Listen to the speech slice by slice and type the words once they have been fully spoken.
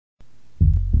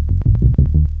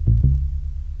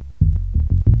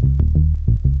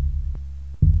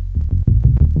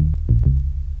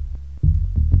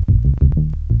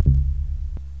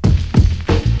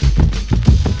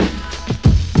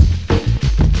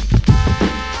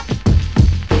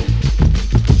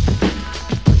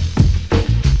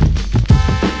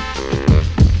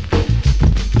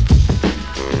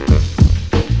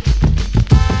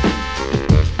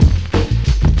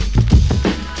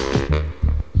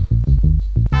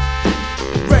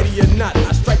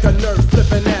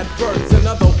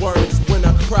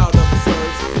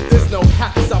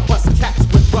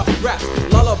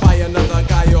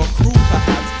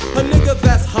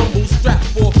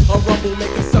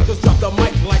the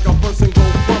mic like a person go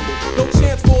fumble. No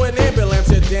chance for an ambulance,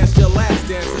 you dance your last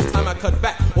dance. This time I cut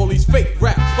back all these fake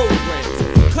rap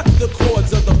programs. Cut the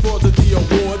cords of the frauds of the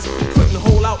awards. Couldn't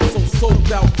hold out, so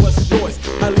sold out what's yours.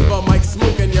 I leave a mic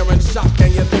smoking, you're in shock,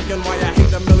 and you're thinking why I hate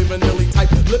the Milli Vanilli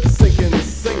type lip syncing,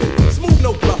 singing. Smooth,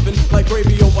 no bluffing, like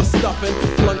gravy over stuffing.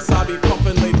 Blunts I be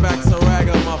puffing, laid back, so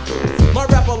ragamuffin. My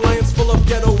rap alliance full of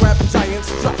ghetto rap giants,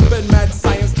 dropping mad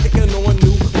science, taking on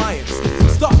new clients.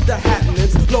 Start the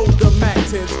happenings, load the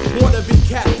Mac-10s. Wanna be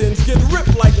captains, get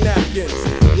ripped like napkins.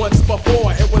 Once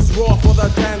before, it was raw for the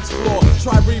dance floor.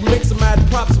 Try remix, mad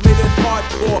props, made it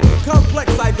hardcore.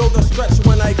 Complex, I go the stretch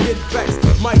when I get vexed.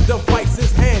 My device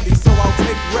is handy, so I'll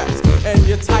take reps. And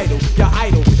your title, your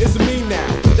idol, is me now.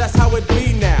 That's how it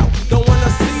be now. Don't wanna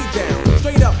see down.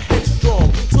 Straight up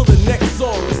headstrong, till the next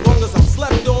song. As long as I'm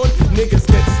slept on, niggas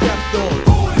get stepped on.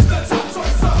 Who is the top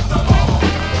choice of them all?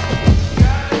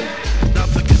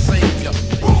 Nothing can save you.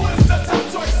 Who is the top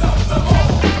choice of them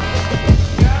all?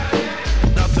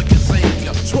 Nothing can save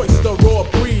you. Choice the raw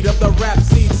breed of the rap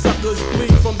seed. Suckers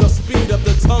bleed from the speed of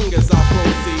the tongue as I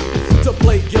proceed to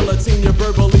play guillotine, you're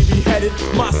verbally beheaded.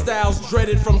 My style's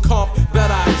dreaded from comp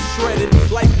that I shredded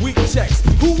like weak checks.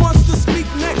 Who wants to speak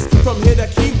next? From here to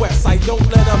Key West, I don't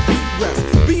let a beat rest.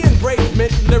 Being brave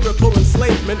meant lyrical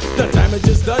enslavement. The damage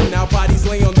is done now, bodies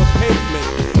lay on the pavement.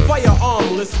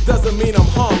 Firearmless doesn't mean I'm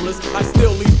harmless. I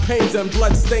still leave pains and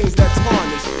blood stains that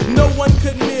tarnish. No one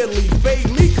could nearly fade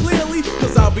me clearly,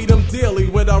 cause I'll beat them dearly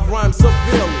with a rhyme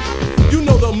severely. You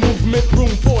know the movement, room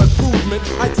for improvement.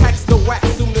 I tax the wax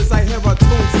soon as I hear a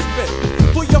tune spit.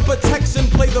 For your protection,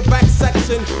 play the back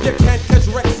section. You can't catch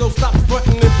Rex, so stop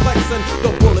fronting and flexing.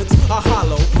 The bullets are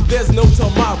hollow, there's no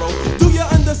tomorrow. Do you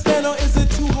understand, or is it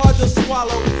too hard to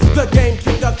swallow? The game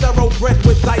kicked a thoroughbred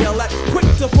with dialect, quick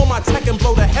to pull my tech and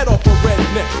blow the head off a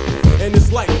redneck. And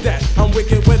it's like that, I'm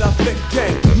wicked with a thick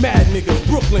gang. Mad niggas,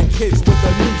 Brooklyn kids with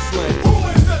a new slang. Who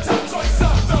is the top choice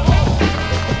of them all?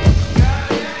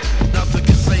 Nothing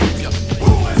can save you.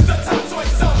 Who is the top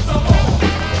choice of them all?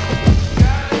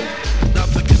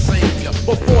 Nothing can save you.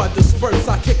 Before I disperse,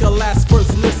 I kick a last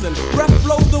verse, listen. Rap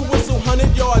blow the whistle,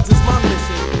 100 yards is my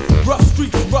mission. Rough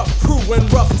streets, rough crew, and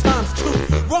rough times too.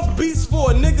 Rough beats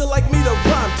for a nigga like me to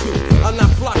rhyme to. I'm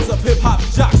not flocks of hip-hop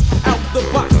jocks out the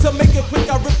box. To make it quick,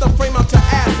 I rip the frame out your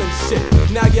ass and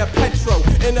shit. Now you're petro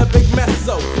in a big mess,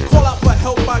 so call out for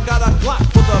help, I got a Glock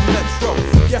for the metro.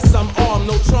 Yes, I'm armed,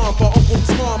 no charm for Uncle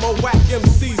Tom. A whack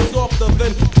MC softer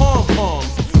than pom-poms.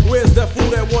 Where's the fool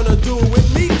that wanna do with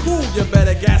me? Cool, you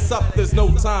better gas up, there's no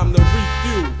time to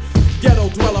refuel. Ghetto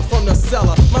dweller from the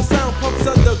cellar, my sound pumps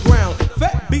underground.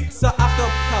 Fat beats are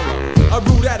acapella. A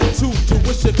rude attitude to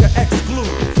wish you could exclude.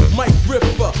 Mike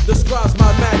Ripper describes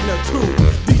my magnitude.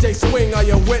 DJ Swing, are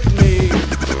you with me?